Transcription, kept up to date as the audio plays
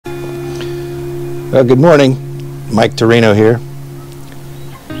Well, good morning, Mike Torino here.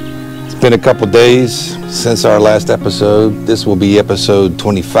 It's been a couple days since our last episode. This will be episode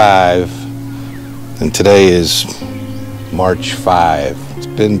 25, and today is March 5. It's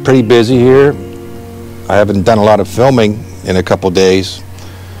been pretty busy here. I haven't done a lot of filming in a couple days,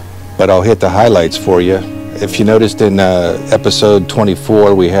 but I'll hit the highlights for you. If you noticed in episode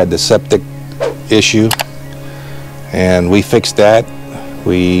 24, we had the septic issue, and we fixed that.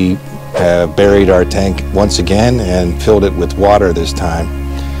 We have buried our tank once again and filled it with water this time.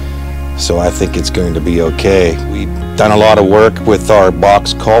 So I think it's going to be okay. We've done a lot of work with our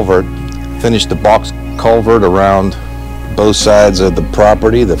box culvert. Finished the box culvert around both sides of the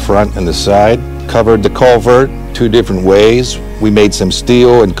property, the front and the side. Covered the culvert two different ways. We made some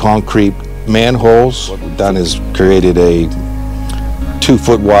steel and concrete manholes. What we've done is created a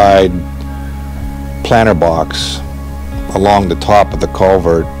 2-foot wide planter box along the top of the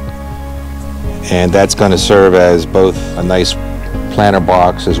culvert, and that's going to serve as both a nice planter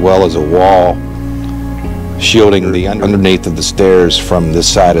box as well as a wall shielding the underneath of the stairs from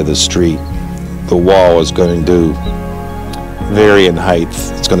this side of the street. The wall is going to vary in height.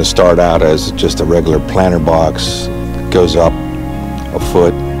 It's going to start out as just a regular planter box, goes up a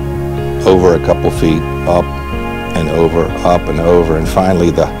foot, over a couple feet, up and over, and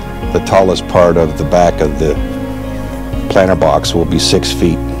finally the tallest part of the back of the planter box will be 6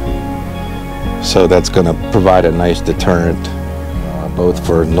 feet. So that's going to provide a nice deterrent, both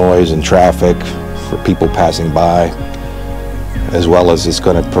for noise and traffic, for people passing by, as well as it's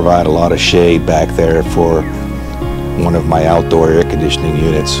going to provide a lot of shade back there for one of my outdoor air conditioning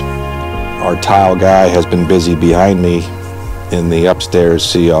units. Our tile guy has been busy behind me in the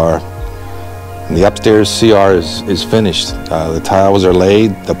upstairs CR. And the upstairs CR is finished. The tiles are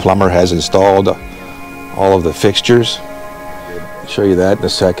laid. The plumber has installed all of the fixtures. I'll show you that in a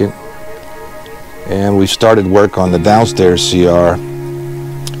second. And we've started work on the downstairs CR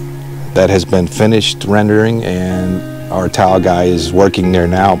that has been finished rendering, and our tile guy is working there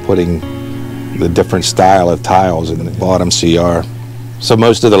now, putting the different style of tiles in the bottom CR. So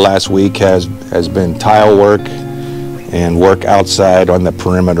most of the last week has been tile work and work outside on the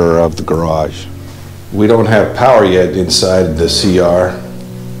perimeter of the garage. We don't have power yet inside the CR,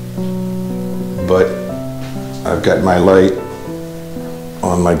 but I've got my light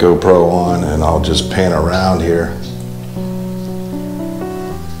on my GoPro on, and I'll just pan around here.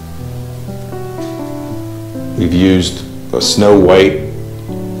 We've used a snow white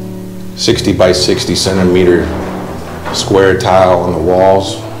 60 by 60 centimeter square tile on the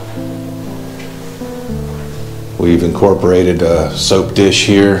walls. We've incorporated a soap dish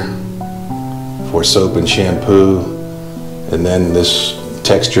here for soap and shampoo, and then this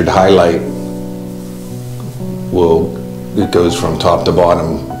textured highlight it goes from top to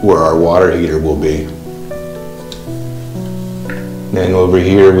bottom where our water heater will be. Then over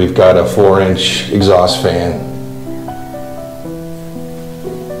here we've got a 4-inch exhaust fan.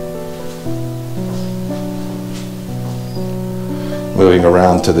 Moving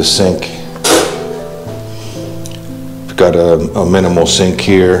around to the sink. We've got a minimal sink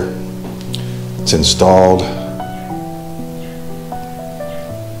here. It's installed.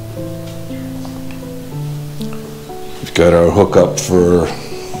 We've got our hookup for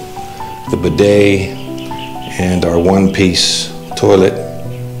the bidet and our one-piece toilet.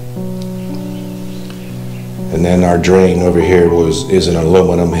 And then our drain over here is an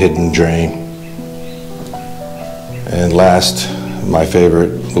aluminum hidden drain. And last, my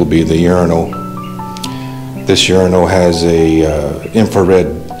favorite will be the urinal. This urinal has a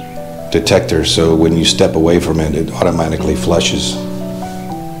infrared detector, so when you step away from it, it automatically flushes.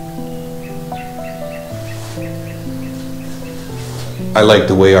 I like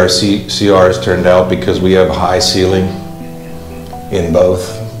the way our CRs turned out because we have a high ceiling in both.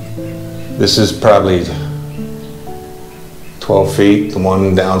 This is probably 12 feet. The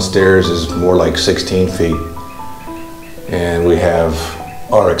one downstairs is more like 16 feet. And we have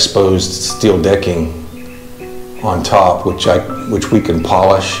our exposed steel decking on top, which we can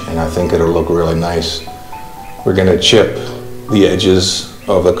polish, and I think it'll look really nice. We're going to chip the edges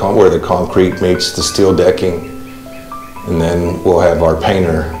of where the concrete meets the steel decking, and then we'll have our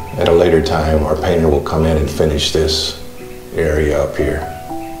painter at a later time. Our painter will come in and finish this area up here.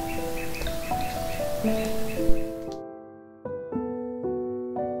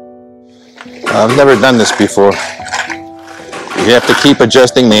 I've never done this before. You have to keep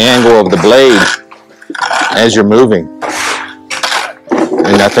adjusting the angle of the blade as you're moving.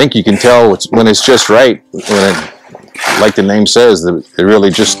 And I think you can tell when it's just right, when it, like the name says, it really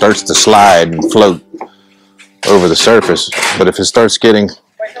just starts to slide and float over the surface. But if it starts getting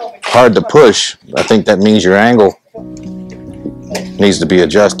hard to push, I think that means your angle needs to be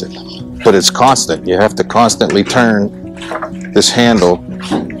adjusted. But it's constant. You have to constantly turn this handle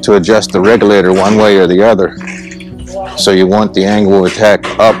to adjust the regulator one way or the other. So you want the angle of attack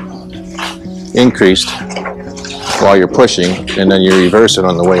up, increased while you're pushing, and then you reverse it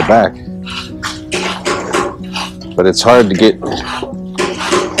on the way back. But it's hard to get,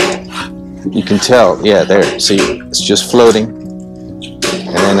 you can tell, yeah, there, see, it's just floating.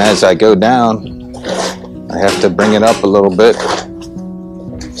 And then as I go down, I have to bring it up a little bit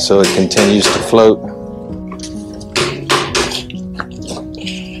so it continues to float.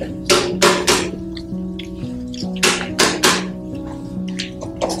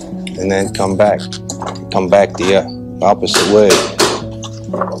 And then come back the opposite way.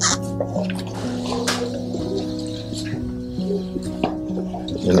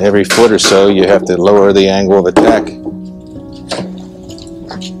 And every foot or so you have to lower the angle of attack,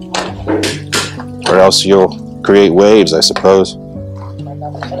 or else you'll create waves, I suppose.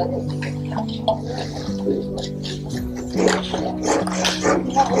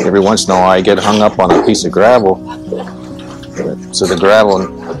 Every once in a while I get hung up on a piece of gravel, so the gravel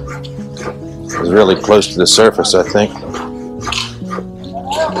is really close to the surface, I think.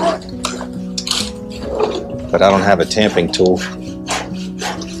 But I don't have a tamping tool.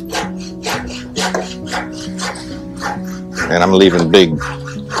 And I'm leaving big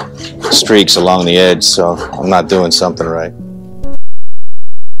streaks along the edge, so I'm not doing something right.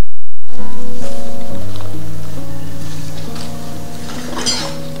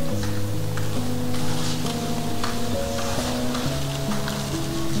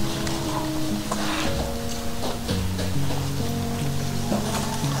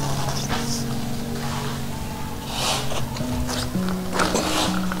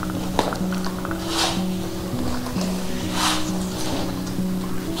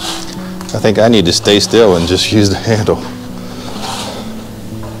 I think I need to stay still and just use the handle.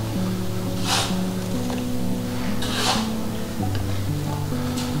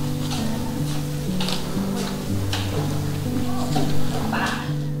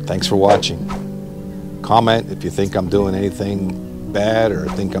 Thanks for watching. Comment if you think I'm doing anything bad or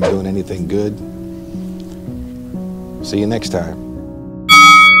think I'm doing anything good. See you next time.